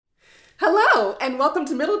Hello, and welcome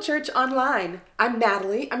to Middle Church Online. I'm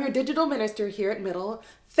Natalie. I'm your digital minister here at Middle.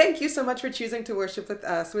 Thank you so much for choosing to worship with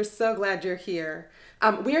us. We're so glad you're here.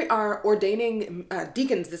 We are ordaining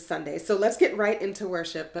deacons this Sunday, so let's get right into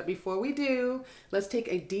worship. But before we do, let's take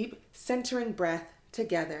a deep, centering breath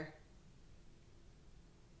together.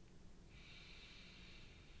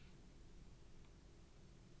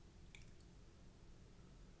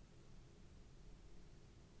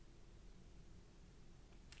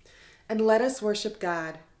 And let us worship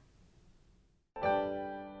God.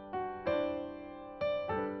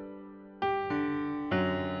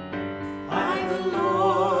 I, the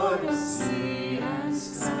Lord of sea and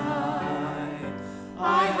sky,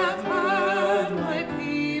 I have heard my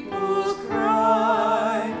people's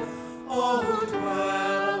cry, all who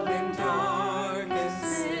dwell in darkest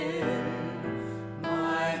sin,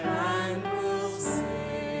 my hand will save.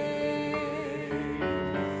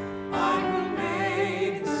 I who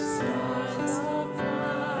made the stars of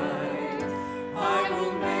night, I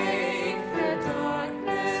will make their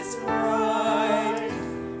darkness bright.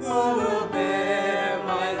 Who will bear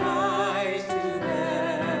my light to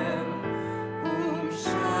them? Whom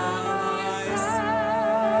shall I send?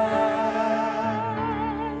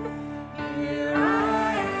 Here I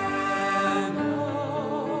am,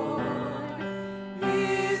 Lord.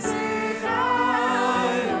 Is it I,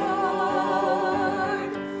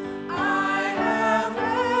 Lord? I have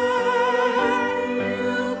heard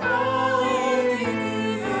you calling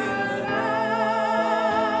in the night.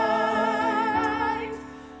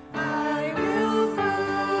 I will go,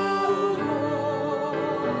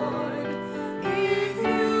 Lord, if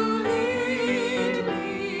you lead me.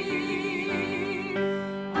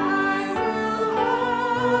 I will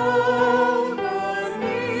hold your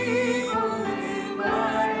people in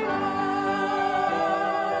my heart.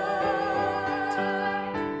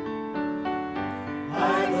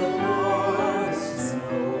 I, the Lord's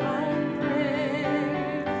snow and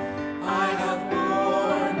rain, I have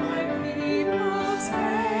borne my people's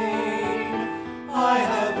pain. I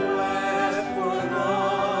have wept for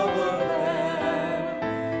love of them.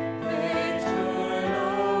 They turn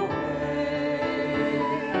away.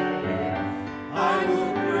 I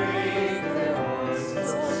will break their hearts of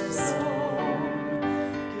stone,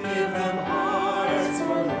 give them hearts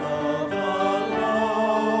for love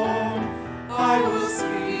alone. I will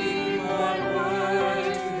speak my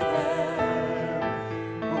word to them.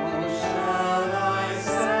 Who shall I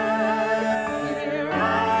send? Here I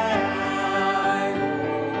am,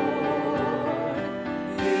 Lord.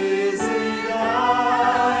 Is it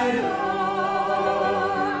I,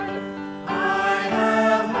 Lord? I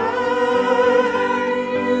have heard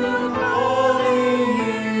you calling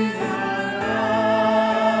in the night.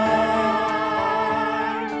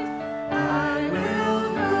 I will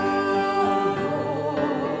go,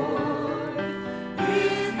 Lord,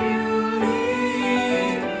 if you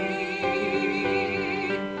lead me.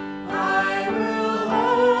 I will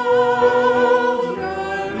hold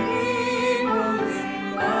your people in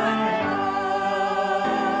my heart.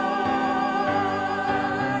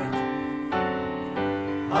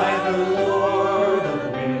 I, the Lord of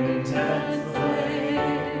wind and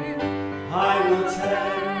flame, I will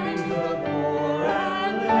tend the poor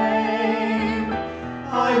and lame.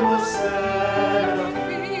 I will set a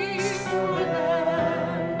feast for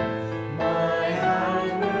them. My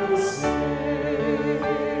hand will save.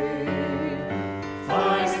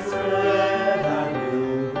 Fine bread I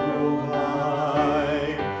will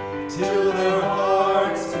provide, till their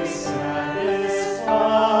hearts be satisfied.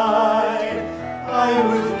 I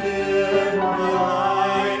will give my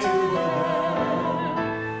life to them.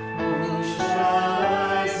 Whom shall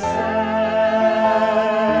I send?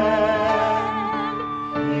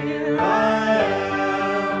 Here I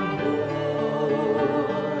am, Lord.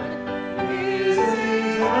 Is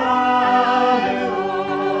it I,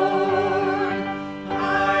 Lord? I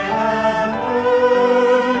have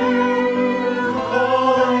heard you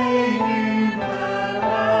calling in the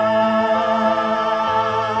night.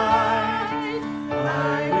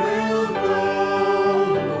 I will go,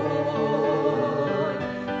 Lord,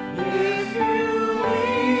 if you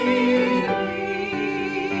lead me.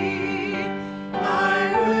 I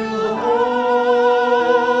will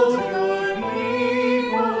hold your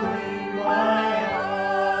people in my heart.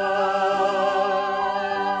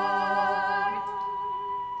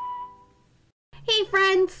 Hey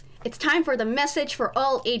friends, it's time for the message for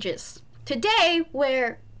all ages. Today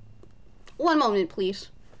we're... One moment please.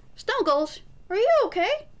 Snuggles, are you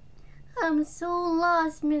okay? I'm so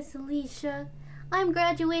lost, Miss Alicia. I'm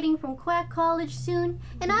graduating from Quack College soon,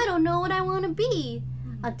 and I don't know what I want to be.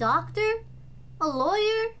 A doctor? A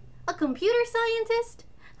lawyer? A computer scientist?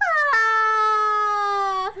 Ah!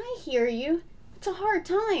 It's a hard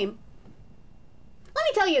time. Let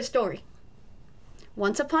me tell you a story.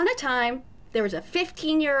 Once upon a time, there was a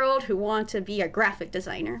 15-year-old who wanted to be a graphic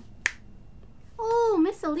designer. Oh,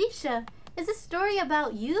 Miss Alicia, is this story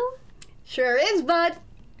about you? Sure is, bud.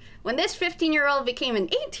 When this 15-year-old became an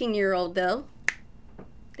 18-year-old, though,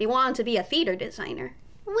 they wanted to be a theater designer.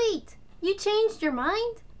 Wait, you changed your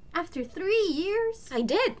mind? After 3 years? I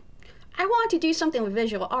did. I wanted to do something with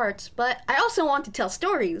visual arts, but I also wanted to tell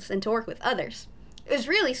stories and to work with others. It was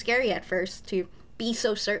really scary at first to be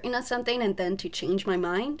so certain of something and then to change my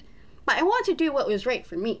mind. But I wanted to do what was right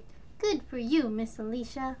for me. Good for you, Miss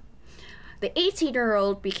Alicia. The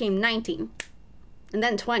 18-year-old became 19, and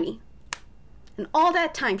then 20. And all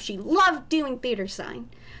that time, she loved doing theater design.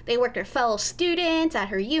 They worked with fellow students at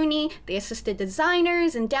her uni. They assisted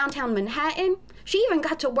designers in downtown Manhattan. She even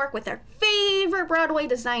got to work with her favorite Broadway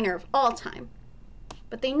designer of all time.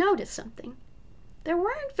 But they noticed something. There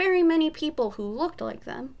weren't very many people who looked like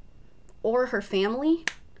them, or her family,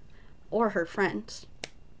 or her friends.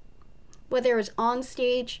 Whether it was on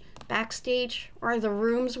stage, backstage, or the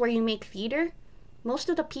rooms where you make theater, most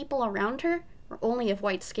of the people around her were only of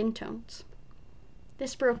white skin tones.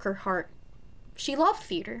 This broke her heart. She loved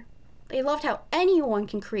theater. They loved how anyone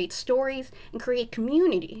can create stories and create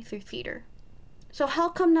community through theater. So how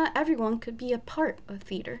come not everyone could be a part of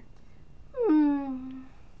theater?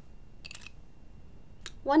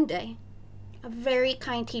 One day, a very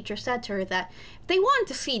kind teacher said to her that if they wanted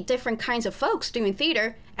to see different kinds of folks doing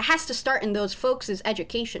theater, it has to start in those folks'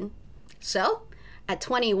 education. So, at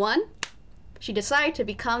 21, she decided to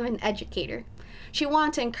become an educator. She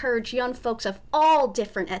wanted to encourage young folks of all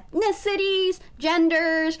different ethnicities,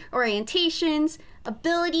 genders, orientations,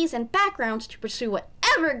 abilities, and backgrounds to pursue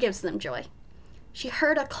whatever gives them joy. She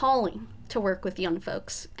heard a calling to work with young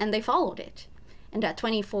folks, and they followed it. And at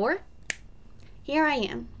 24, here I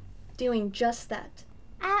am, doing just that.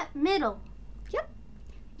 At Middle. Yep.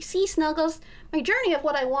 You see, Snuggles, my journey of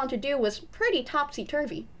what I want to do was pretty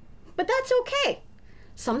topsy-turvy. But that's okay.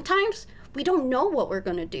 Sometimes we don't know what we're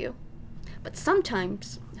going to do. But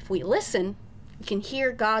sometimes, if we listen, we can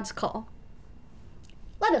hear God's call.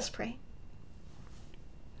 Let us pray.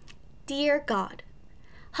 Dear God,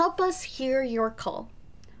 help us hear your call.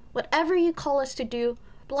 Whatever you call us to do,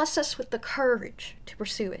 bless us with the courage to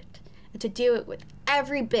pursue it and to do it with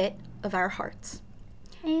every bit of our hearts.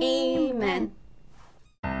 Amen.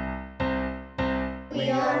 We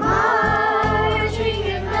are marching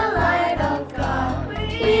in the light of God.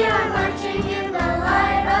 We are marching in the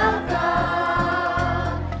light of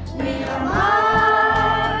God. We are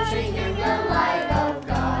marching in the light of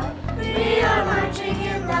God. We are marching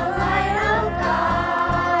in the light of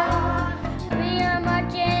God. We are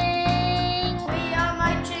marching. We are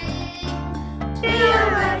marching. We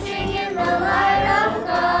are marching in the light of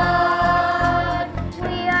God.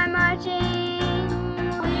 We are marching.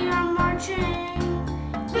 We are marching.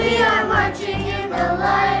 We are marching in the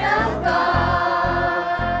light of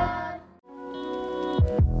God.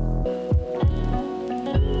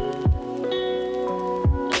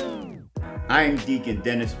 I'm Deacon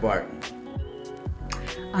Dennis Barton.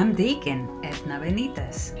 I'm Deacon Edna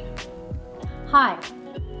Benitez. Hi,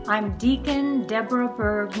 I'm Deacon Deborah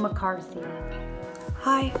Berg McCarthy.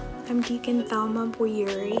 Hi, I'm Deacon Thelma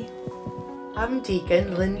Boyeri. I'm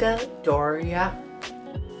Deacon Linda Doria.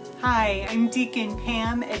 Hi, I'm Deacon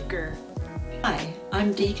Pam Edgar. Hi,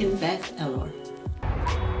 I'm Deacon Beth Elor.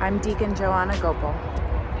 I'm Deacon Joanna Gopal.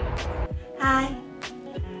 Hi,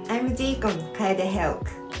 I'm Deacon Kaede Helk.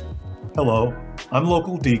 Hello, I'm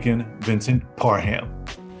local Deacon Vincent Parham.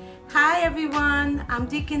 Hi everyone, I'm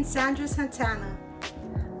Deacon Sandra Santana.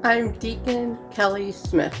 I'm Deacon Kelly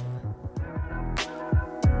Smith.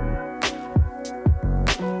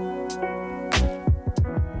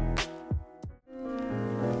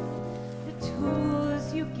 The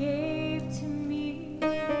tools you gave to me,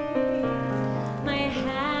 my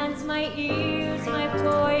hands, my ears, my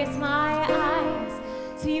voice, my eyes,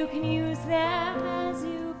 so you can use them as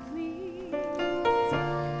you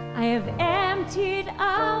I have emptied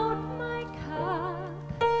out my cup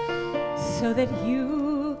so that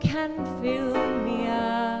you can fill me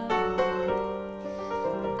up.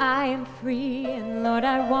 I am free, and Lord,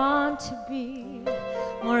 I want to be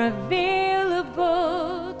more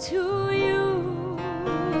available to you.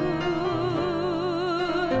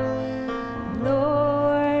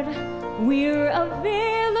 Lord, we're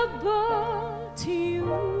available to you.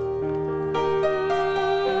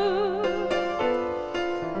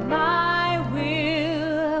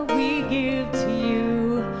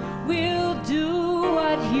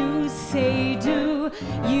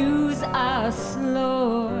 Use us,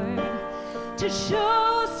 Lord, to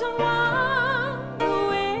show someone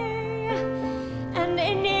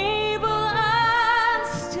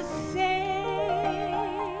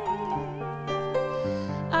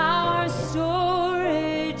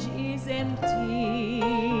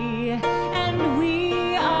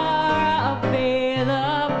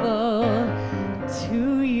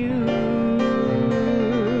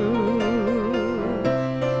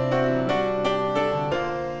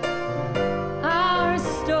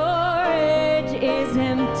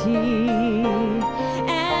empty,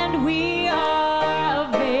 and we are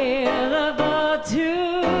available to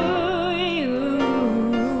you.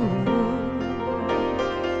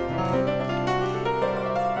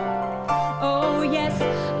 Oh yes,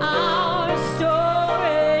 our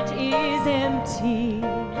storage is empty,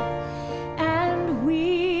 and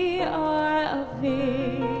we are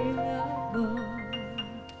available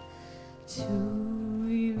to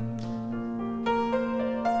you.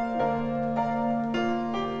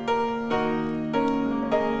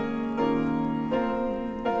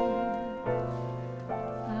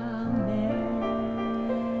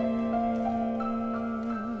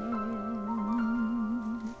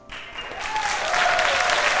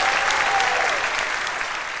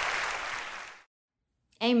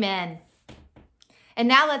 Amen. And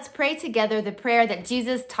now let's pray together the prayer that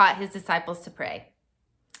Jesus taught his disciples to pray.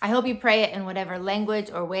 I hope you pray it in whatever language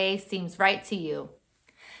or way seems right to you.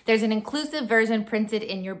 There's an inclusive version printed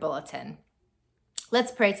in your bulletin.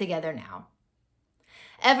 Let's pray together now.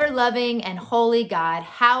 Ever-loving and holy God,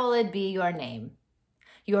 hallowed be your name.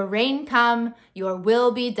 Your reign come, your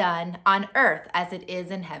will be done on earth as it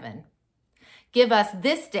is in heaven. Give us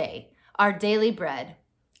this day our daily bread,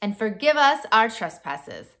 and forgive us our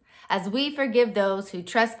trespasses, as we forgive those who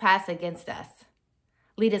trespass against us.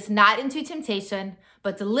 Lead us not into temptation,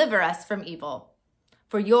 but deliver us from evil.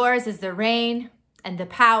 For yours is the reign, and the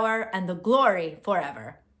power, and the glory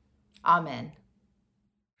forever. Amen.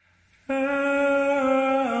 Amen.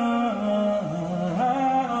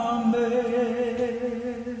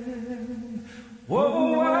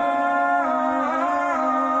 Whoa, amen.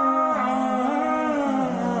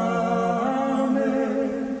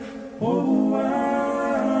 Whoa, amen.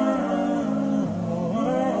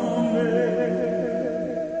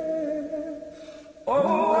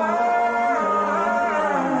 Oh,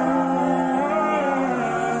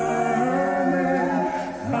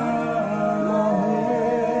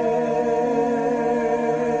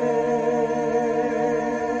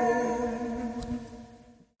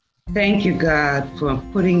 Thank you, God, for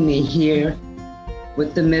putting me here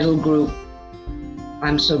with the middle group.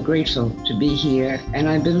 I'm so grateful to be here, and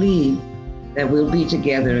I believe that we'll be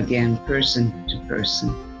together again, person to person.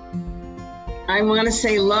 I want to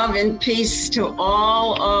say love and peace to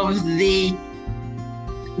all of the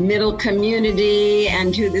middle community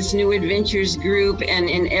and to this New Adventures group, and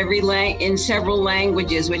in several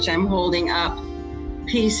languages, which I'm holding up.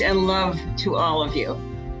 Peace and love to all of you.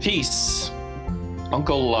 Peace.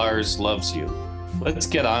 Uncle Lars loves you. Let's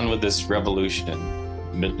get on with this revolution.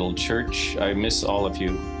 Middle Church, I miss all of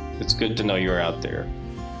you. It's good to know you're out there.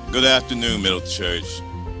 Good afternoon, Middle Church.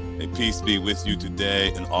 May peace be with you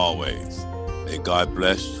today and always. May God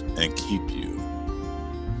bless and keep you.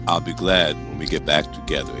 I'll be glad when we get back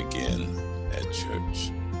together again at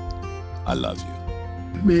church. I love you.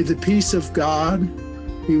 May the peace of God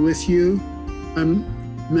be with you and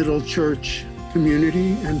Middle Church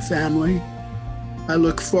community and family. I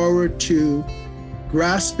look forward to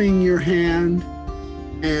grasping your hand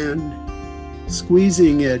and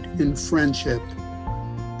squeezing it in friendship.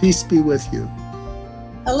 Peace be with you.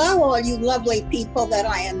 Hello, all you lovely people that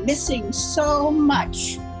I am missing so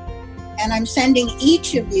much. And I'm sending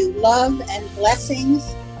each of you love and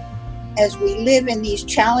blessings as we live in these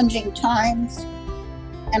challenging times.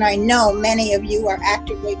 And I know many of you are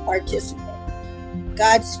actively participating.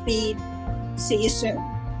 Godspeed. See you soon.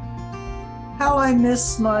 How I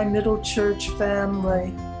miss my Middle Church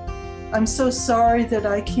family. I'm so sorry that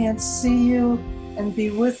I can't see you and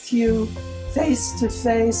be with you face to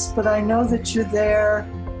face, but I know that you're there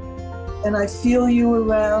and I feel you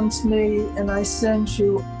around me, and I send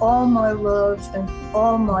you all my love and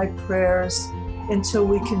all my prayers until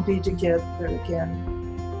we can be together again.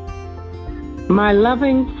 My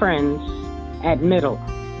loving friends at Middle,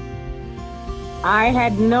 I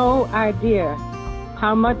had no idea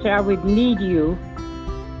how much I would need you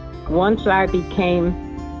once I became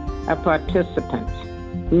a participant.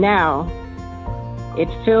 Now, it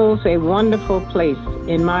fills a wonderful place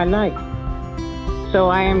in my life. So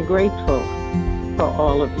I am grateful for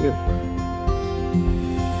all of you.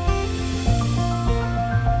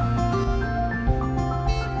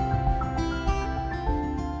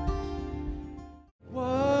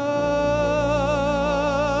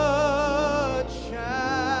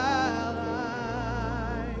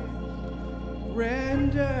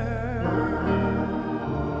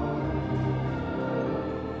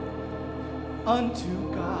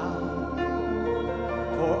 Unto God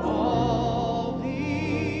for all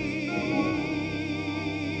these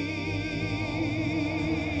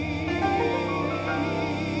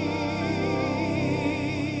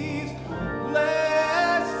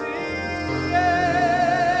blessings.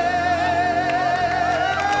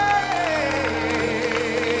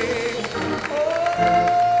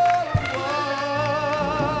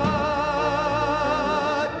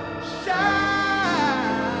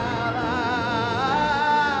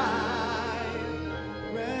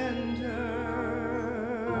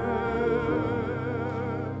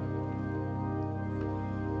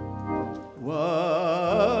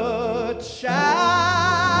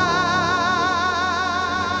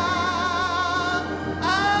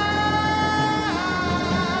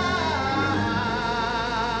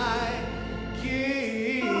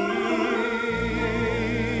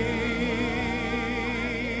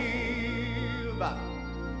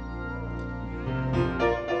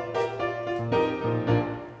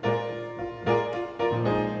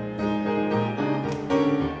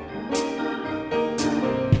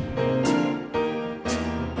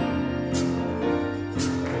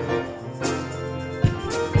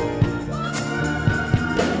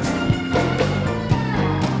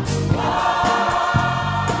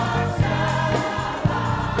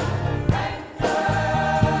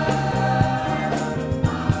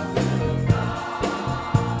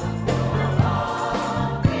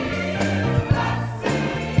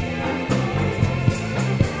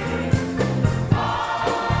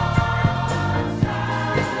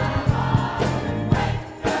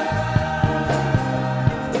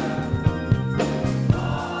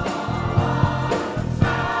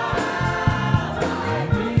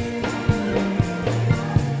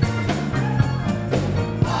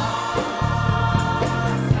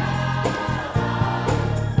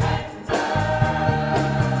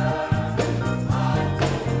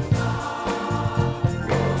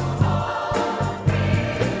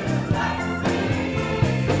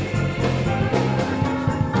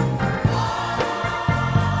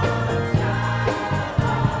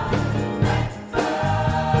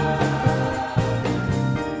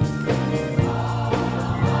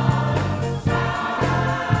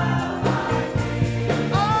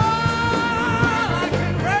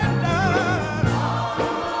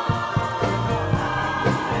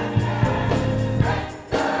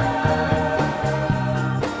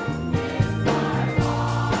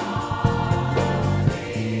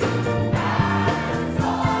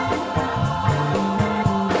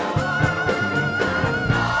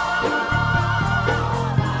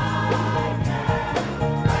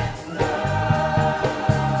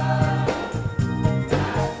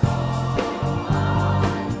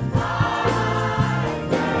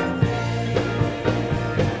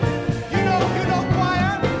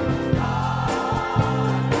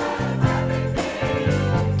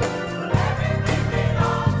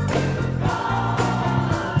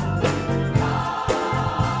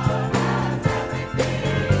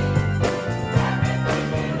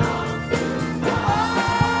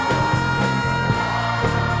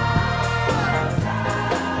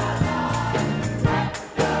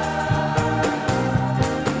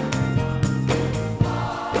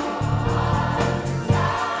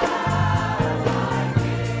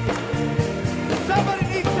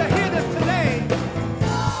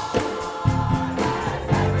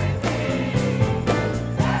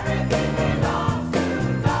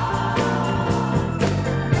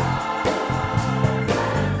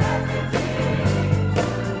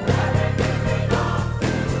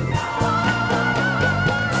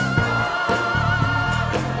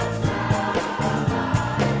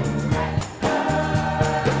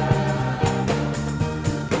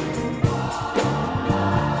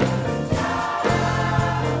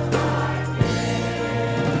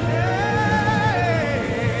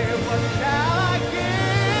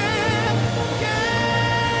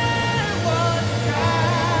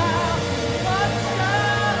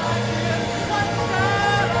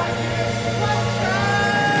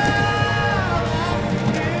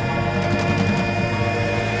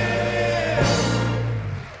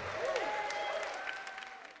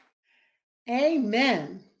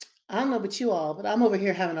 about you all, but I'm over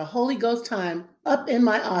here having a Holy Ghost time up in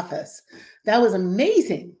my office. That was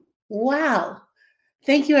amazing. Wow.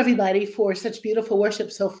 Thank you, everybody, for such beautiful worship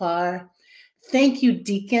so far. Thank you,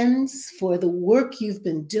 deacons, for the work you've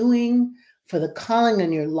been doing, for the calling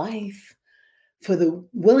on your life, for the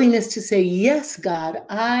willingness to say, yes, God,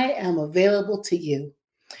 I am available to you.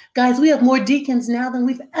 Guys, we have more deacons now than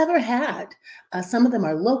we've ever had. Some of them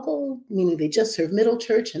are local, meaning they just serve Middle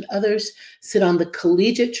Church, and others sit on the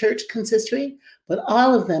collegiate church consistory, but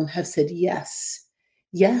all of them have said yes.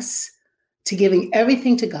 Yes to giving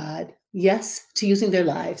everything to God. Yes to using their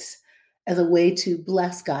lives as a way to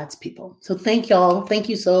bless God's people. So thank y'all. Thank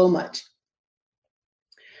you so much.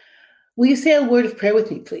 Will you say a word of prayer with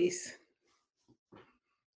me, please?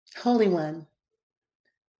 Holy One,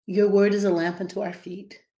 your word is a lamp unto our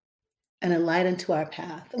feet and a light unto our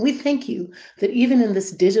path. And we thank you that even in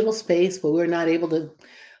this digital space where we're not able to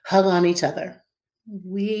hug on each other,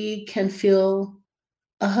 we can feel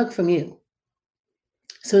a hug from you.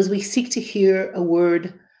 So as we seek to hear a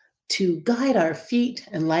word to guide our feet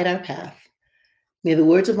and light our path, may the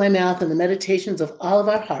words of my mouth and the meditations of all of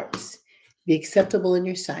our hearts be acceptable in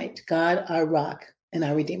your sight, God, our rock and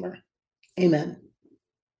our Redeemer. Amen.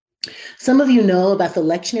 Some of you know about the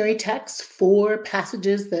lectionary texts, 4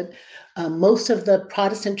 passages that most of the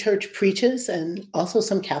Protestant church preaches, and also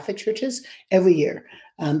some Catholic churches every year.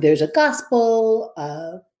 There's a gospel,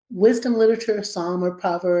 wisdom literature, a psalm or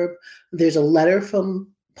proverb. There's a letter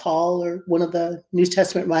from Paul or one of the New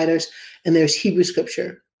Testament writers, and there's Hebrew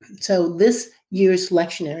scripture. So this year's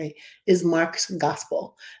lectionary is Mark's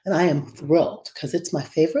gospel, and I am thrilled because it's my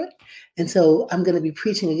favorite. And so I'm going to be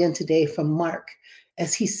preaching again today from Mark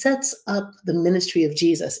as he sets up the ministry of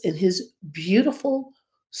Jesus in his beautiful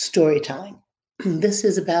storytelling. This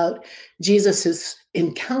is about Jesus's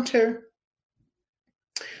encounter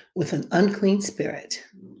with an unclean spirit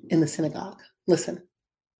in the synagogue. Listen.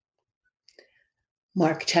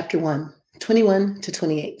 Mark chapter 1, 21 to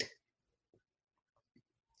 28.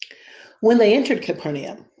 When they entered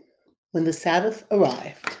Capernaum, when the Sabbath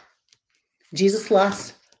arrived, Jesus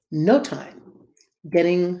lost no time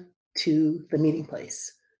getting to the meeting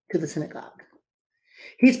place, to the synagogue.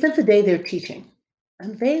 He spent the day there teaching,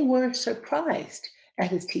 and they were surprised at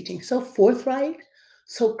his teaching, so forthright,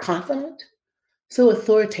 so confident, so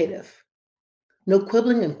authoritative, no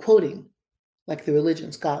quibbling and quoting like the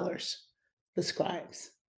religion scholars, the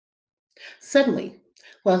scribes. Suddenly,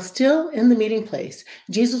 while still in the meeting place,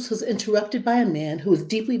 Jesus was interrupted by a man who was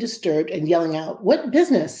deeply disturbed and yelling out, "What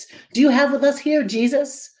business do you have with us here,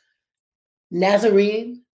 Jesus?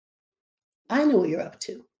 Nazarene? I know what you're up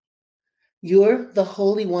to. You're the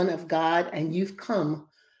Holy One of God, and you've come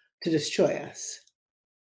to destroy us."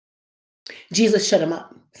 Jesus shut him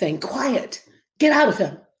up, saying, "Quiet, get out of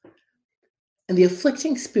him." And the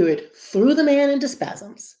afflicting spirit threw the man into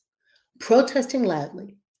spasms, protesting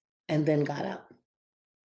loudly, and then got out.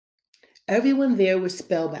 Everyone there was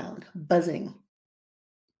spellbound, buzzing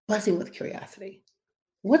with curiosity.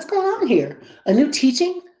 What's going on here? A new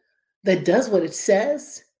teaching that does what it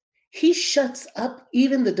says? He shuts up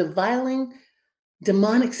even the deviling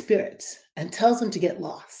demonic spirits and tells them to get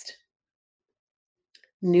lost.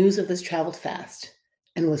 News of this traveled fast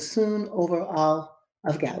and was soon over all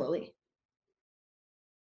of Galilee.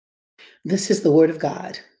 This is the word of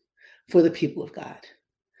God for the people of God.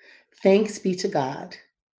 Thanks be to God.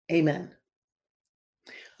 Amen.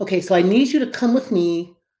 Okay, so I need you to come with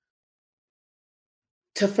me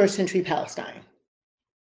to first century Palestine.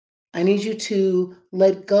 I need you to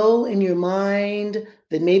let go in your mind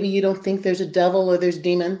that maybe you don't think there's a devil or there's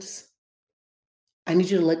demons. I need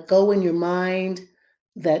you to let go in your mind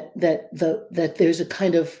that there's a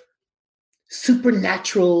kind of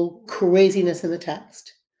supernatural craziness in the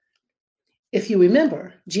text. If you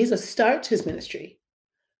remember, Jesus starts his ministry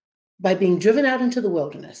by being driven out into the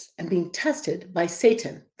wilderness and being tested by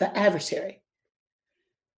Satan, the adversary.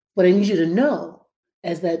 What I need you to know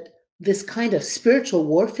is that this kind of spiritual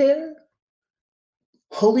warfare,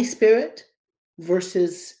 Holy Spirit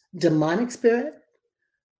versus demonic spirit,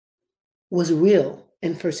 was real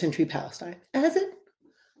in first century Palestine, as it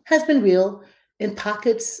has been real in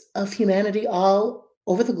pockets of humanity all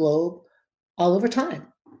over the globe, all over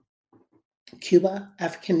time. Cuba,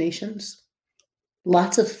 African nations,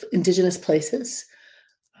 lots of indigenous places.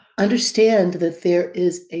 Understand that there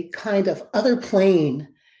is a kind of other plane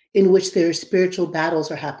in which their spiritual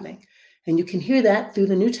battles are happening. And you can hear that through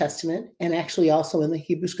the New Testament and actually also in the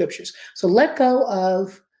Hebrew scriptures. So let go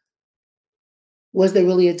of, was there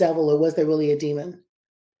really a devil or was there really a demon?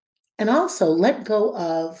 And also let go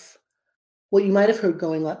of what you might have heard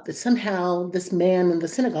growing up, that somehow this man in the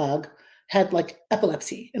synagogue had like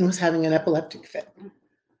epilepsy and was having an epileptic fit.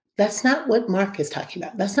 That's not what Mark is talking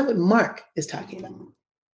about. That's not what Mark is talking about.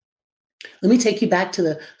 Let me take you back to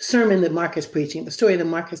the sermon that Mark is preaching, the story that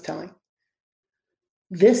Mark is telling.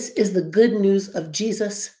 This is the good news of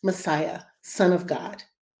Jesus, Messiah, Son of God.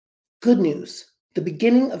 Good news, the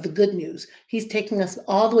beginning of the good news. He's taking us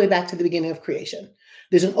all the way back to the beginning of creation.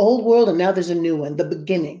 There's an old world and now there's a new one, the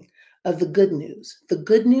beginning of the good news. The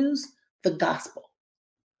good news, the gospel.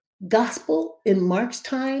 Gospel in Mark's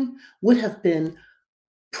time would have been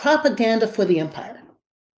propaganda for the empire.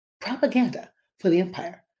 Propaganda for the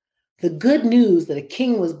empire. The good news that a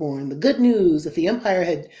king was born, the good news that the empire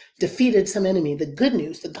had defeated some enemy, the good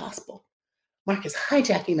news, the gospel. Mark is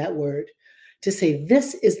hijacking that word to say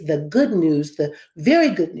this is the good news, the very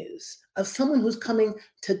good news of someone who's coming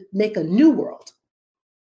to make a new world.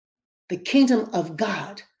 The kingdom of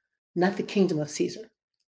God, not the kingdom of Caesar.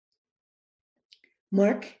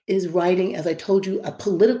 Mark is writing, as I told you, a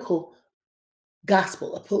political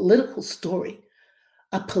gospel, a political story,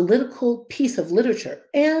 a political piece of literature.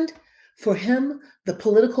 And for him, the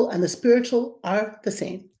political and the spiritual are the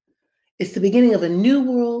same. It's the beginning of a new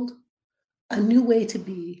world, a new way to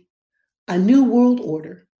be, a new world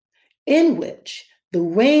order in which the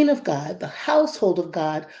reign of God, the household of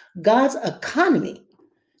God, God's economy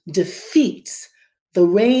defeats the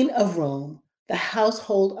reign of Rome, the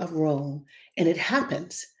household of Rome. And it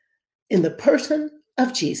happens in the person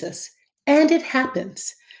of Jesus, and it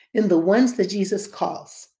happens in the ones that Jesus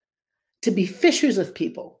calls to be fishers of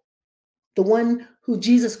people, the one who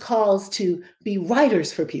Jesus calls to be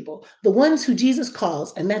writers for people, the ones who Jesus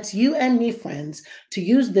calls, and that's you and me, friends, to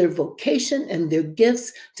use their vocation and their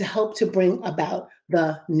gifts to help to bring about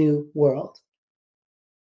the new world.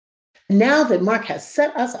 Now that Mark has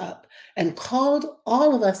set us up and called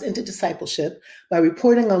all of us into discipleship by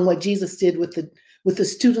reporting on what Jesus did with the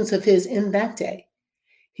students of his in that day,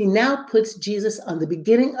 he now puts Jesus on the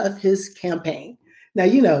beginning of his campaign. Now,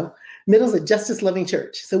 you know, Middle's a justice-loving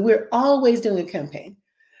church, so we're always doing a campaign.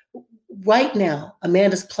 Right now,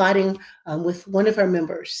 Amanda's plotting with one of our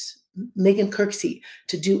members, Megan Kirksey,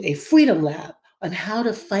 to do a freedom lab on how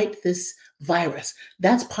to fight this virus.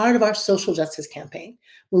 That's part of our social justice campaign.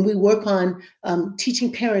 When we work on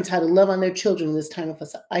teaching parents how to love on their children in this time of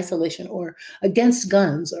isolation, or against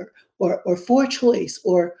guns, or for choice,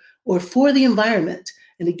 or for the environment,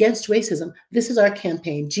 and against racism, this is our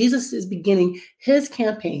campaign. Jesus is beginning his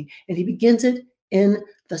campaign, and he begins it in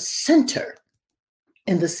the center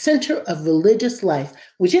of religious life,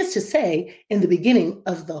 which is to say, in the beginning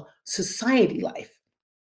of the society life.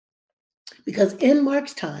 Because in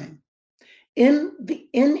Mark's time, in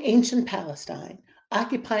ancient Palestine,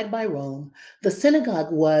 occupied by Rome, the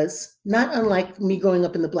synagogue was, not unlike me growing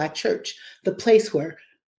up in the Black church, the place where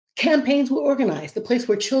campaigns were organized, the place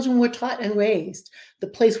where children were taught and raised, the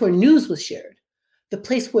place where news was shared, the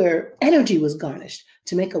place where energy was garnished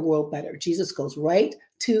to make a world better. Jesus goes right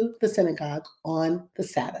to the synagogue on the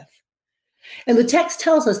Sabbath. And the text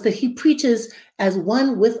tells us that he preaches as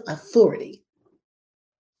one with authority,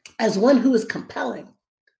 as one who is compelling,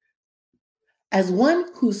 as one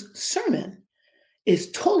whose sermon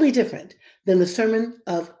is totally different than the sermon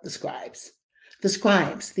of the scribes. The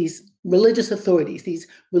scribes, these religious authorities, these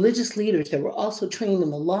religious leaders that were also trained in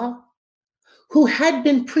the law, who had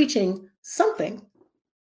been preaching something,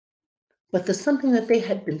 but the something that they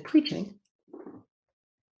had been preaching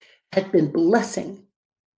had been blessing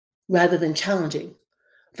rather than challenging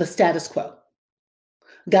the status quo.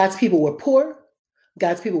 God's people were poor,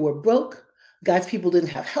 God's people were broke, God's people didn't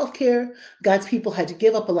have health care, God's people had to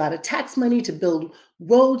give up a lot of tax money to build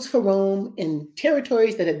roads for Rome in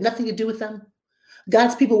territories that had nothing to do with them.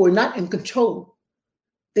 God's people were not in control.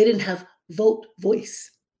 They didn't have vote,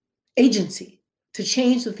 voice, agency to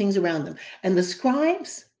change the things around them. And the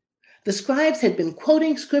scribes had been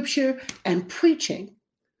quoting scripture and preaching,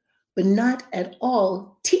 but not at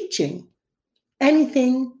all teaching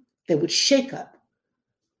anything that would shake up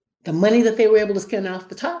the money that they were able to spend off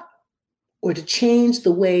the top or to change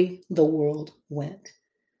the way the world went.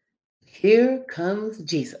 Here comes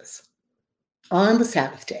Jesus on the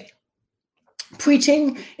Sabbath day,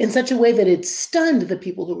 preaching in such a way that it stunned the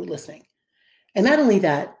people who were listening. And not only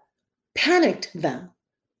that, panicked them,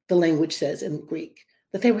 the language says in Greek,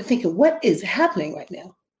 that they were thinking, what is happening right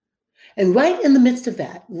now? And right in the midst of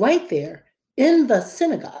that, right there in the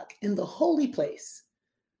synagogue, in the holy place,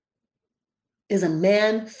 is a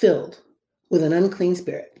man filled with an unclean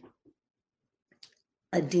spirit,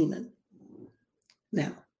 a demon.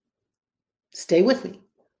 Now, stay with me.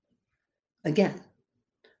 Again,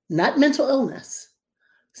 not mental illness,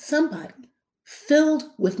 somebody filled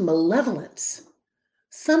with malevolence,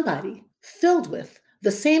 somebody filled with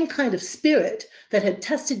the same kind of spirit that had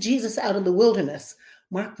tested Jesus out in the wilderness,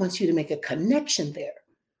 Mark wants you to make a connection there.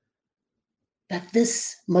 That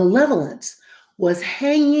this malevolence was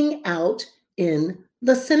hanging out in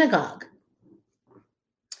the synagogue,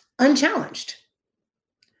 unchallenged.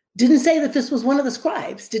 Didn't say that this was one of the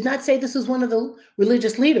scribes, did not say this was one of the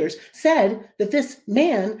religious leaders, said that this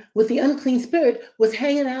man with the unclean spirit was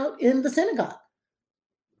hanging out in the synagogue.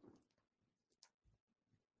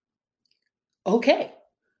 Okay.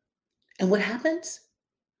 And what happens?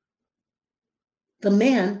 The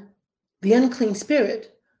man, the unclean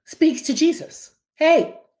spirit, speaks to Jesus.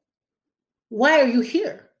 Hey, why are you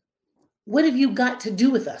here? What have you got to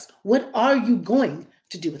do with us? What are you going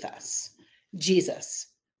to do with us? Jesus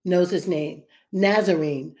knows his name.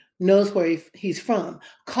 Nazarene knows where he's from.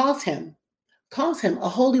 Calls him a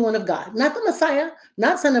holy one of God. Not the Messiah,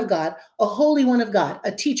 not Son of God, a holy one of God,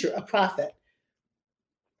 a teacher, a prophet.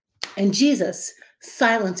 And Jesus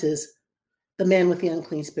silences the man with the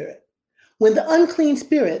unclean spirit. When the unclean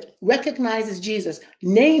spirit recognizes Jesus,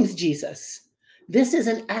 names Jesus, this is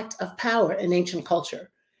an act of power in ancient culture.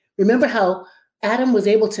 Remember how Adam was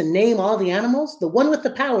able to name all the animals? The one with the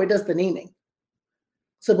power does the naming.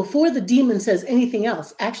 So before the demon says anything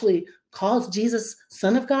else, actually calls Jesus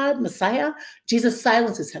Son of God, Messiah, Jesus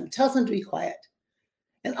silences him, tells him to be quiet,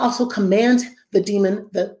 and also commands the demon,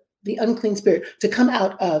 the unclean spirit, to come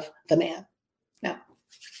out of the man. Now,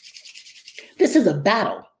 this is a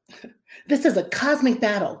battle. This is a cosmic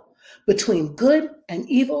battle between good and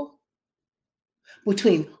evil,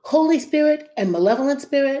 between Holy Spirit and malevolent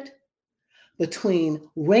spirit, between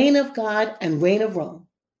reign of God and reign of Rome.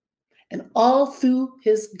 And all through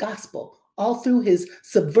his gospel, all through his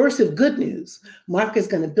subversive good news, Mark is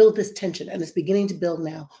going to build this tension, and it's beginning to build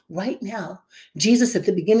now. Right now, Jesus, at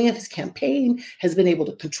the beginning of his campaign, has been able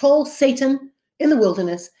to control Satan in the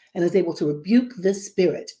wilderness and is able to rebuke this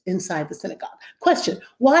spirit inside the synagogue. Question,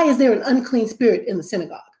 why is there an unclean spirit in the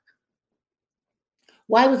synagogue?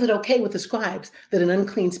 Why was it okay with the scribes that an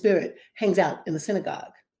unclean spirit hangs out in the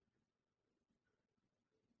synagogue?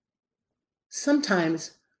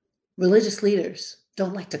 Sometimes religious leaders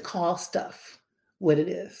don't like to call stuff what it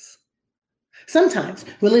is. Sometimes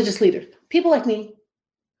religious leaders, people like me,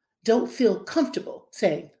 don't feel comfortable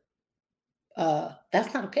saying,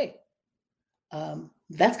 that's not okay.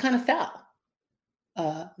 That's kind of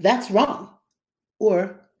foul. That's wrong.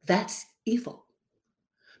 Or that's evil.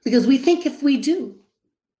 Because we think if we do,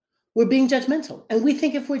 we're being judgmental. And we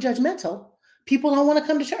think if we're judgmental, people don't want to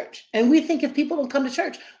come to church. And we think if people don't come to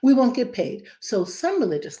church, we won't get paid. So some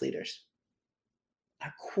religious leaders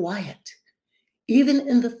are quiet, even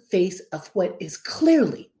in the face of what is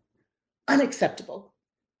clearly unacceptable,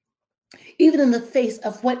 even in the face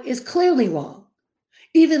of what is clearly wrong,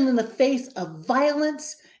 even in the face of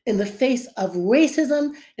violence, in the face of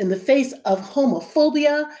racism, in the face of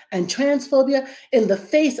homophobia and transphobia, in the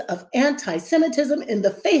face of anti-Semitism, in the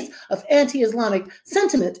face of anti-Islamic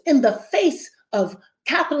sentiment, in the face of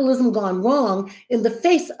capitalism gone wrong, in the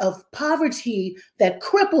face of poverty that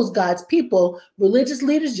cripples God's people, religious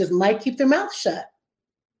leaders just might keep their mouths shut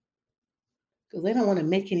because they don't want to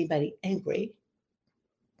make anybody angry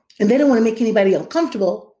and they don't want to make anybody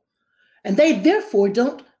uncomfortable, and they therefore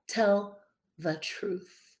don't tell the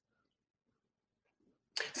truth.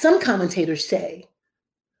 Some commentators say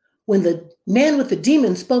when the man with the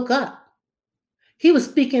demon spoke up, he was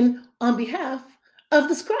speaking on behalf of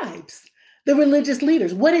the scribes, the religious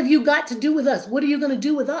leaders. What have you got to do with us? What are you going to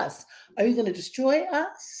do with us? Are you going to destroy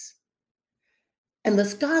us? And the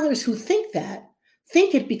scholars who think that,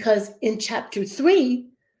 think it because in chapter 3,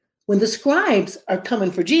 when the scribes are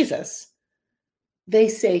coming for Jesus, they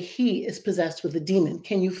say he is possessed with a demon.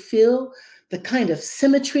 Can you feel the kind of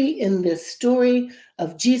symmetry in this story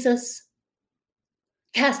of Jesus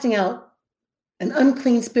casting out an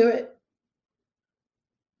unclean spirit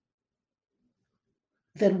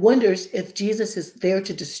that wonders if Jesus is there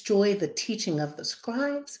to destroy the teaching of the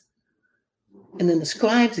scribes? And then the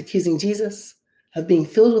scribes accusing Jesus of being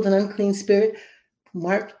filled with an unclean spirit.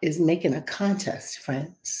 Mark is making a contest,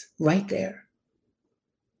 friends, right there.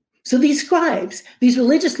 So these scribes, these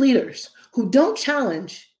religious leaders who don't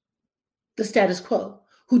challenge the status quo,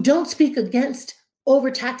 who don't speak against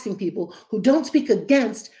overtaxing people, who don't speak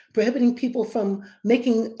against prohibiting people from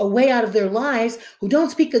making a way out of their lives, who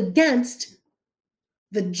don't speak against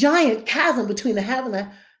the giant chasm between the have and the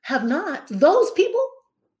have not, those people,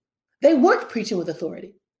 they weren't preaching with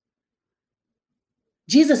authority.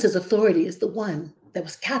 Jesus' authority is the one that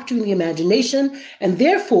was capturing the imagination and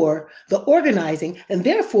therefore the organizing and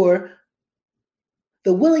therefore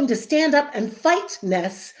the willing to stand up and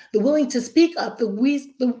fightness, the willing to speak up, the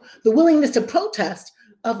willingness to protest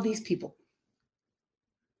of these people.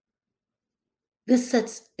 This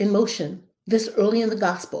sets in motion, this early in the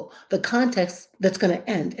gospel, the context that's going to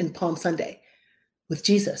end in Palm Sunday with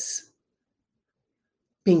Jesus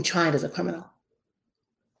being tried as a criminal.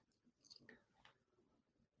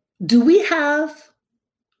 Do we have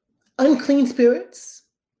unclean spirits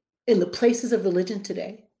in the places of religion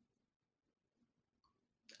today?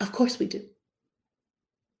 Of course we do.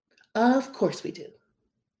 Of course we do.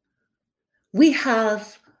 We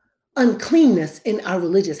have uncleanness in our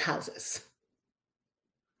religious houses.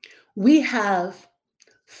 We have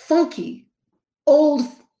funky,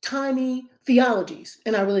 old-timey theologies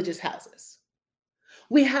in our religious houses.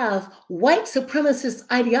 We have white supremacist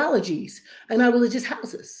ideologies in our religious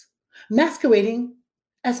houses, masquerading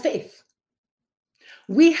as faith.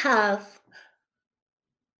 We have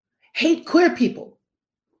hate queer people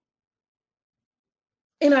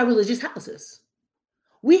in our religious houses.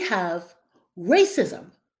 We have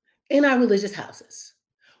racism in our religious houses.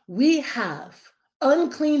 We have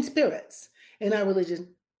unclean spirits in our religion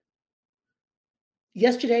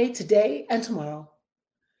yesterday, today, and tomorrow.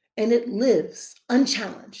 And it lives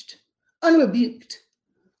unchallenged, unrebuked,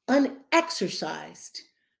 unexercised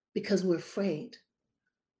because we're afraid.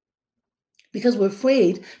 Because we're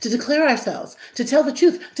afraid to declare ourselves, to tell the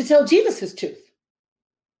truth, to tell Jesus his truth.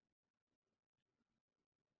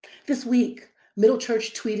 This week, Middle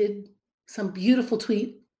Church tweeted some beautiful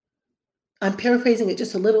tweet. I'm paraphrasing it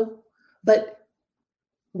just a little, but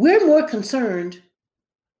we're more concerned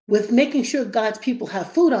with making sure God's people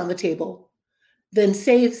have food on the table than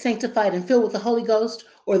saved, sanctified, and filled with the Holy Ghost,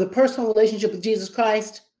 or the personal relationship with Jesus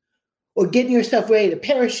Christ, or getting yourself ready to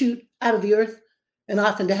parachute out of the earth and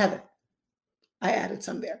off into heaven. I added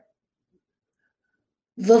some there.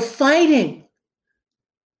 The fighting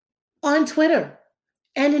on Twitter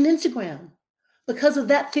and in Instagram because of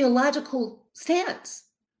that theological stance,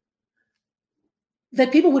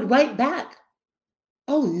 that people would write back,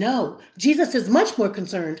 oh no, Jesus is much more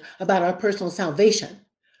concerned about our personal salvation.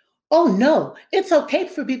 Oh no, it's okay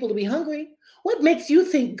for people to be hungry. What makes you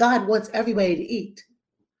think God wants everybody to eat?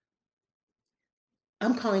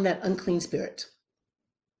 I'm calling that unclean spirit.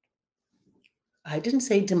 I didn't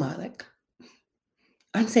say demonic.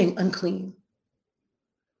 I'm saying unclean.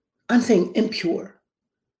 I'm saying impure.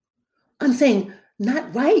 I'm saying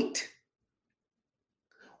not right.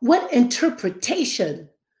 What interpretation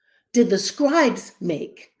did the scribes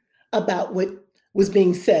make about what was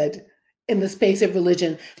being said in the space of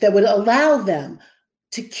religion that would allow them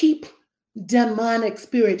to keep demonic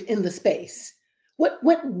spirit in the space?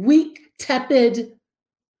 What weak, tepid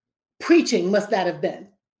preaching must that have been?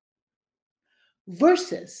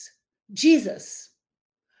 Versus Jesus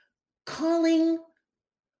calling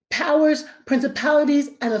powers, principalities,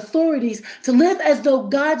 and authorities to live as though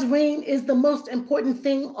God's reign is the most important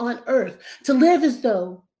thing on earth, to live as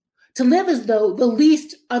though the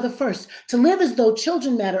least are the first, to live as though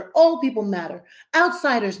children matter, all people matter,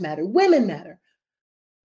 outsiders matter, women matter,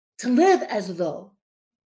 to live as though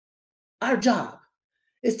our job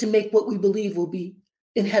is to make what we believe will be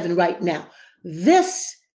in heaven right now.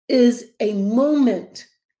 This is a moment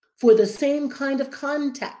for the same kind of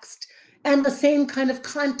context and the same kind of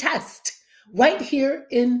contest right here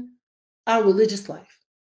in our religious life.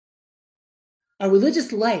 Our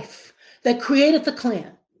religious life that created the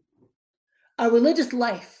Klan. Our religious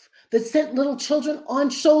life that sent little children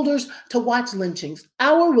on shoulders to watch lynchings.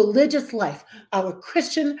 Our religious life, our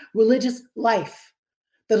Christian religious life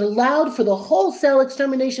that allowed for the wholesale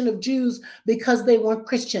extermination of Jews because they weren't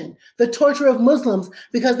Christian, the torture of Muslims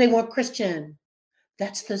because they weren't Christian.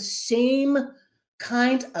 That's the same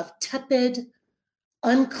kind of tepid,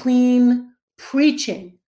 unclean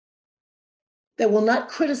preaching that will not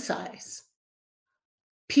criticize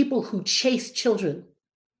people who chase children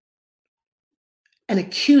and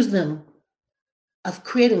accuse them of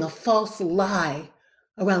creating a false lie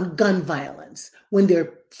around gun violence when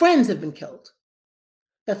their friends have been killed.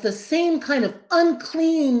 That the same kind of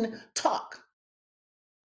unclean talk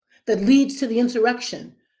that leads to the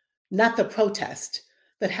insurrection, not the protest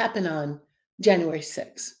that happened on January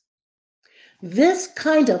 6th. This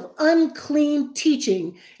kind of unclean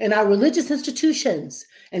teaching in our religious institutions,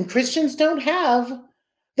 and Christians don't have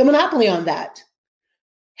the monopoly on that.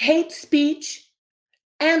 Hate speech,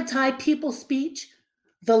 anti-people speech,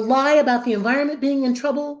 the lie about the environment being in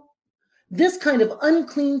trouble, this kind of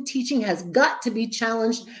unclean teaching has got to be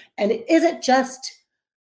challenged, and it isn't just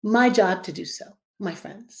my job to do so, my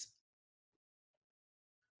friends.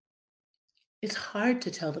 It's hard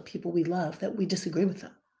to tell the people we love that we disagree with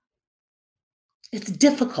them. It's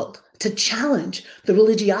difficult to challenge the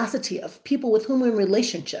religiosity of people with whom we're in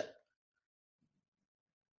relationship.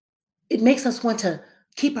 It makes us want to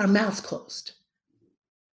keep our mouths closed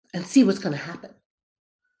and see what's going to happen.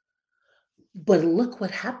 But look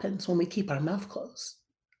what happens when we keep our mouth closed.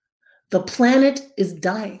 The planet is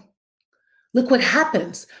dying. Look what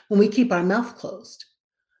happens when we keep our mouth closed.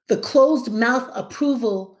 The closed mouth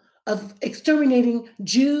approval of exterminating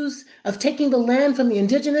Jews, of taking the land from the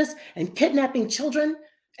indigenous and kidnapping children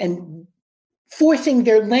and forcing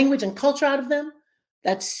their language and culture out of them.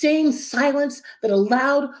 That same silence that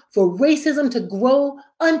allowed for racism to grow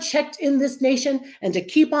unchecked in this nation and to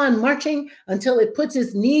keep on marching until it puts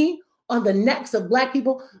its knee on the necks of Black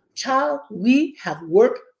people. Child, we have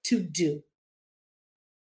work to do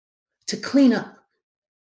to clean up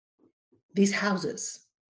these houses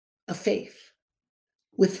of faith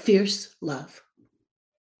with fierce love.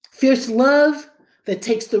 Fierce love that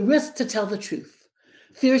takes the risk to tell the truth.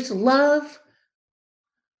 Fierce love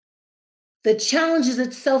that challenges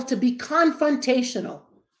itself to be confrontational.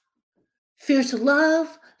 Fierce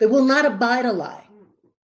love that will not abide a lie.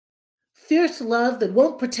 Fierce love that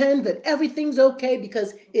won't pretend that everything's okay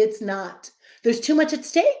because it's not. There's too much at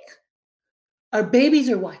stake. Our babies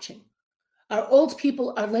are watching. Our old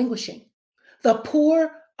people are languishing. The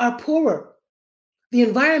poor are poorer. The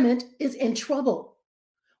environment is in trouble.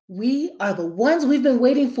 We are the ones we've been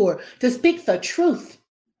waiting for to speak the truth,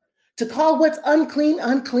 to call what's unclean,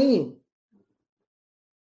 unclean.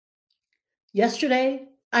 Yesterday,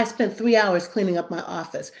 I spent 3 hours cleaning up my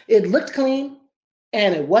office. It looked clean,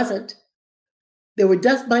 and it wasn't. There were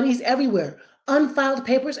dust bunnies everywhere, unfiled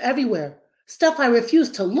papers everywhere, stuff I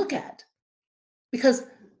refused to look at because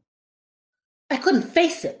I couldn't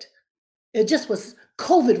face it. It just was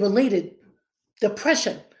COVID-related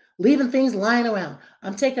depression, leaving things lying around.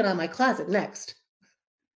 I'm taking on my closet next.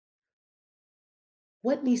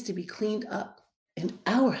 What needs to be cleaned up in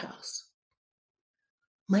our house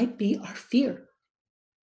might be our fear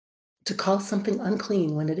to call something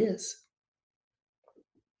unclean when it is.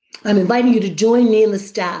 I'm inviting you to join me and the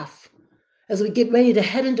staff as we get ready to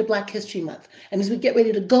head into Black History Month and as we get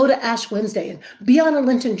ready to go to Ash Wednesday and be on a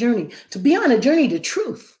Lenten journey, to be on a journey to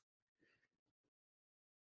truth,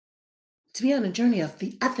 to be on a journey of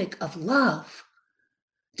the ethic of love,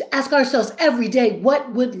 to ask ourselves every day,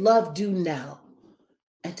 what would love do now?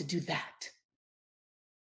 And to do that.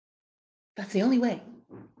 That's the only way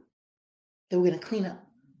that we're going to clean up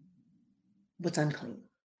what's unclean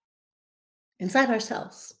inside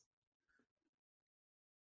ourselves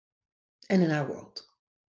and in our world.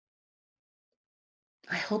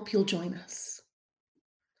 I hope you'll join us.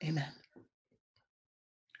 Amen.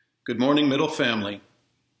 Good morning, Middle family.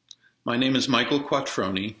 My name is Michael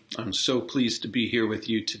Quattroni. I'm so pleased to be here with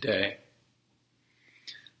you today.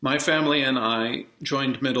 My family and I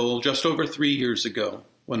joined Middle just over 3 years ago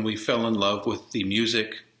when we fell in love with the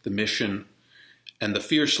music, the mission, and the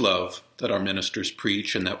fierce love that our ministers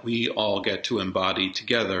preach and that we all get to embody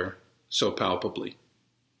together so palpably.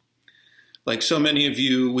 Like so many of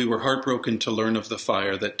you, we were heartbroken to learn of the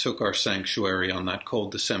fire that took our sanctuary on that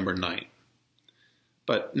cold December night.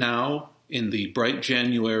 But now, in the bright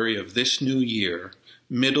January of this new year,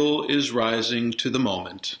 Middle is rising to the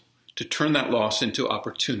moment to turn that loss into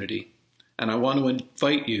opportunity. And I want to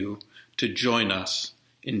invite you to join us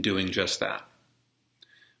in doing just that.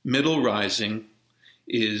 Middle Rising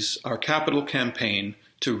is our capital campaign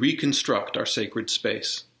to reconstruct our sacred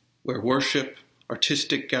space, where worship,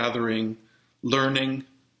 artistic gathering, learning,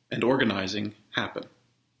 and organizing happen.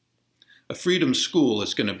 A Freedom School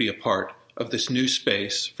is going to be a part of this new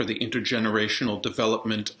space for the intergenerational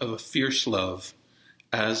development of a fierce love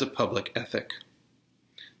as a public ethic.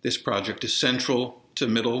 This project is central to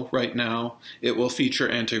Middle right now. It will feature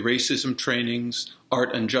anti-racism trainings,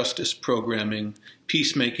 art and justice programming,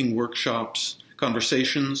 peacemaking workshops,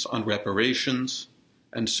 conversations on reparations,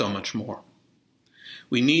 and so much more.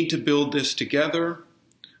 We need to build this together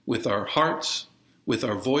with our hearts, with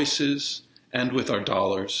our voices, and with our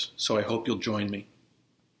dollars, so I hope you'll join me.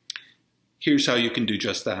 Here's how you can do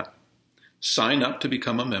just that. Sign up to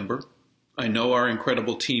become a member. I know our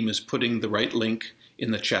incredible team is putting the right link in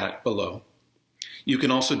the chat below. You can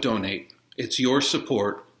also donate. It's your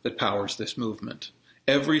support that powers this movement.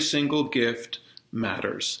 Every single gift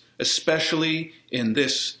matters, especially in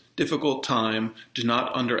this difficult time. Do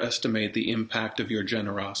not underestimate the impact of your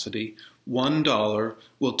generosity. $1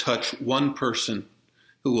 will touch one person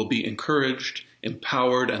who will be encouraged,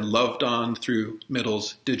 empowered, and loved on through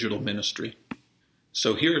Middle's digital ministry.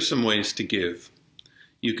 So here are some ways to give.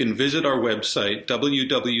 You can visit our website,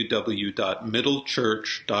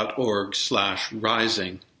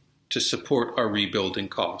 www.middlechurch.org/rising, to support our rebuilding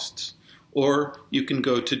costs. Or you can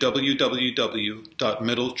go to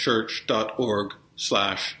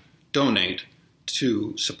www.middlechurch.org/donate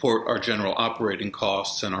to support our general operating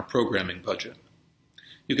costs and our programming budget.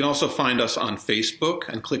 You can also find us on Facebook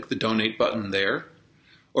and click the donate button there.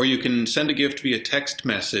 Or you can send a gift via text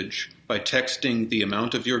message by texting the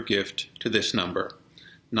amount of your gift to this number,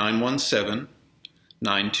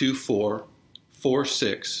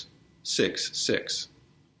 917-924-4666.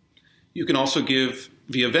 You can also give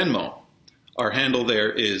via Venmo. Our handle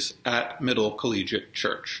there is @Middle Collegiate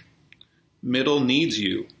Church. Middle needs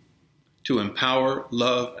you to empower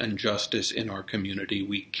love and justice in our community.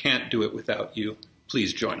 We can't do it without you.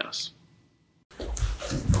 Please join us.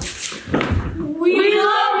 We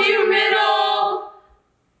love you, Middle!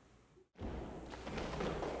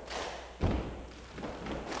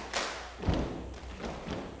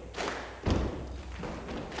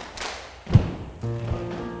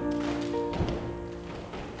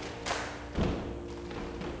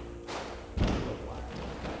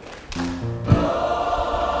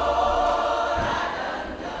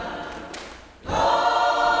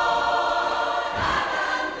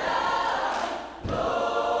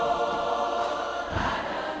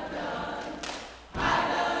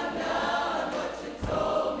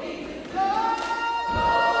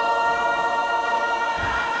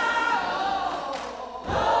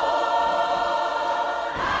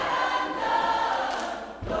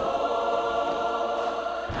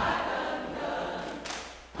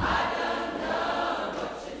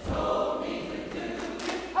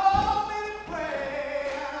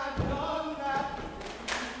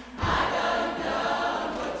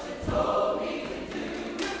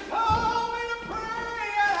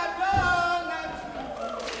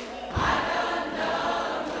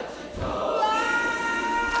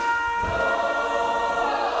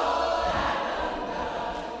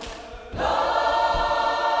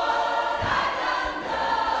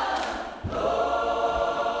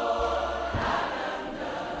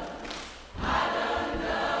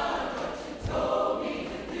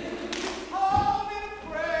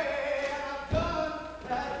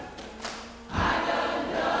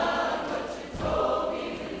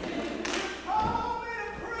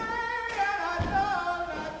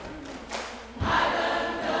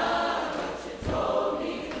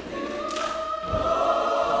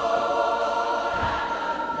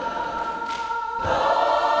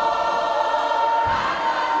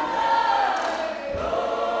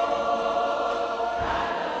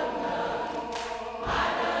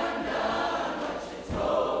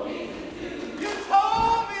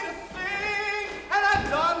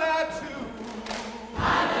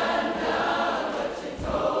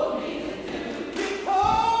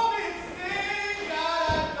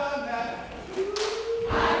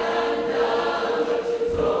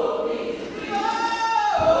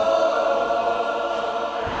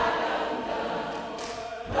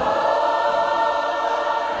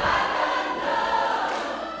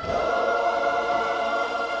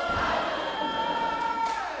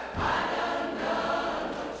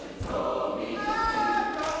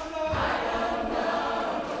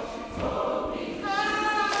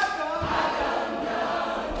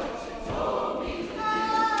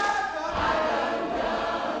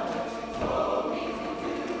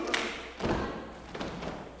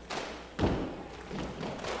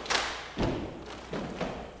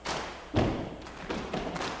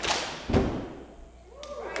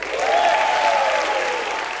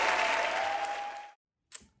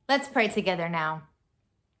 Let's pray together now.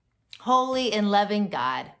 Holy and loving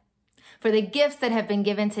God, for the gifts that have been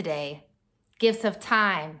given today, gifts of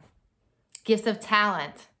time, gifts of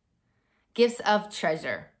talent, gifts of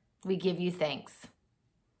treasure, we give you thanks.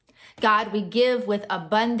 God, we give with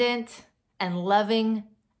abundant and loving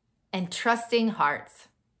and trusting hearts,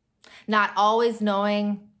 not always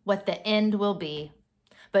knowing what the end will be,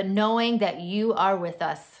 but knowing that you are with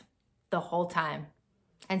us the whole time.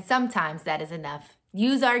 And sometimes that is enough.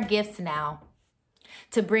 Use our gifts now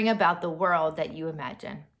to bring about the world that you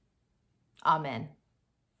imagine. Amen.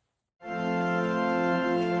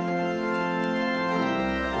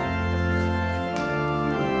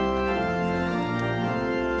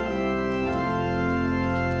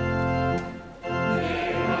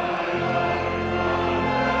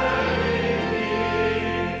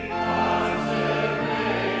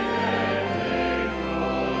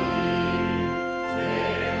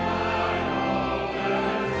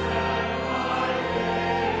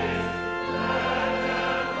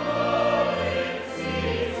 Sing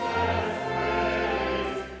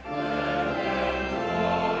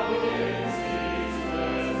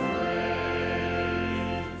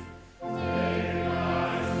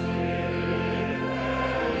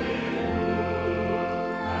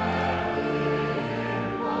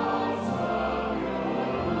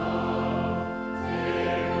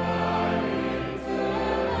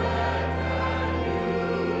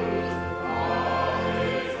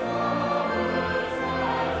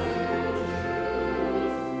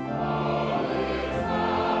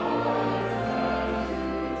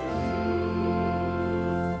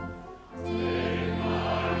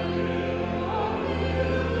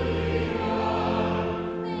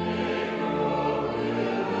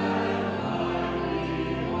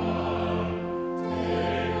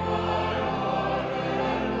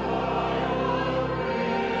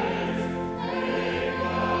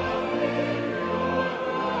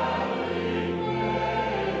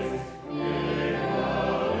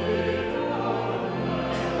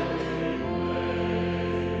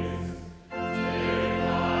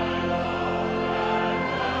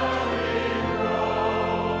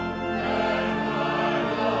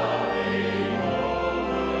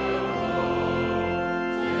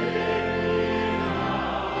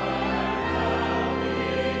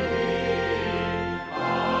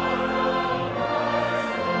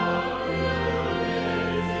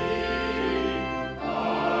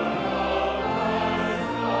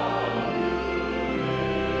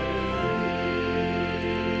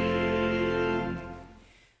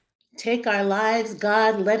take our lives,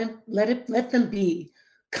 God, let them be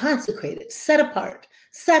consecrated, set apart,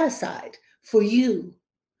 set aside for you.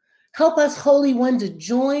 Help us, Holy One, to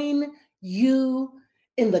join you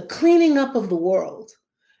in the cleaning up of the world,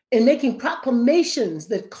 in making proclamations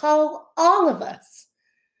that call all of us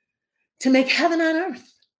to make heaven on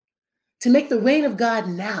earth, to make the reign of God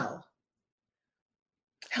now.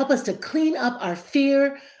 Help us to clean up our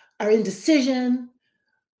fear, our indecision,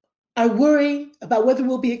 our worry about whether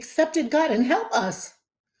we'll be accepted, God, and help us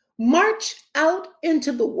march out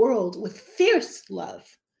into the world with fierce love,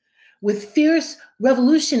 with fierce,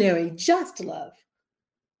 revolutionary, just love,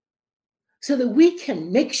 so that we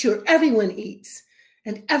can make sure everyone eats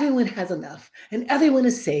and everyone has enough and everyone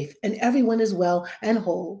is safe and everyone is well and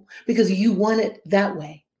whole because you want it that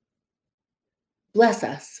way. Bless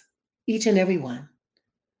us, each and every one,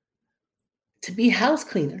 to be house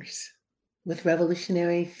cleaners with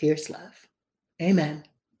revolutionary, fierce love. Amen.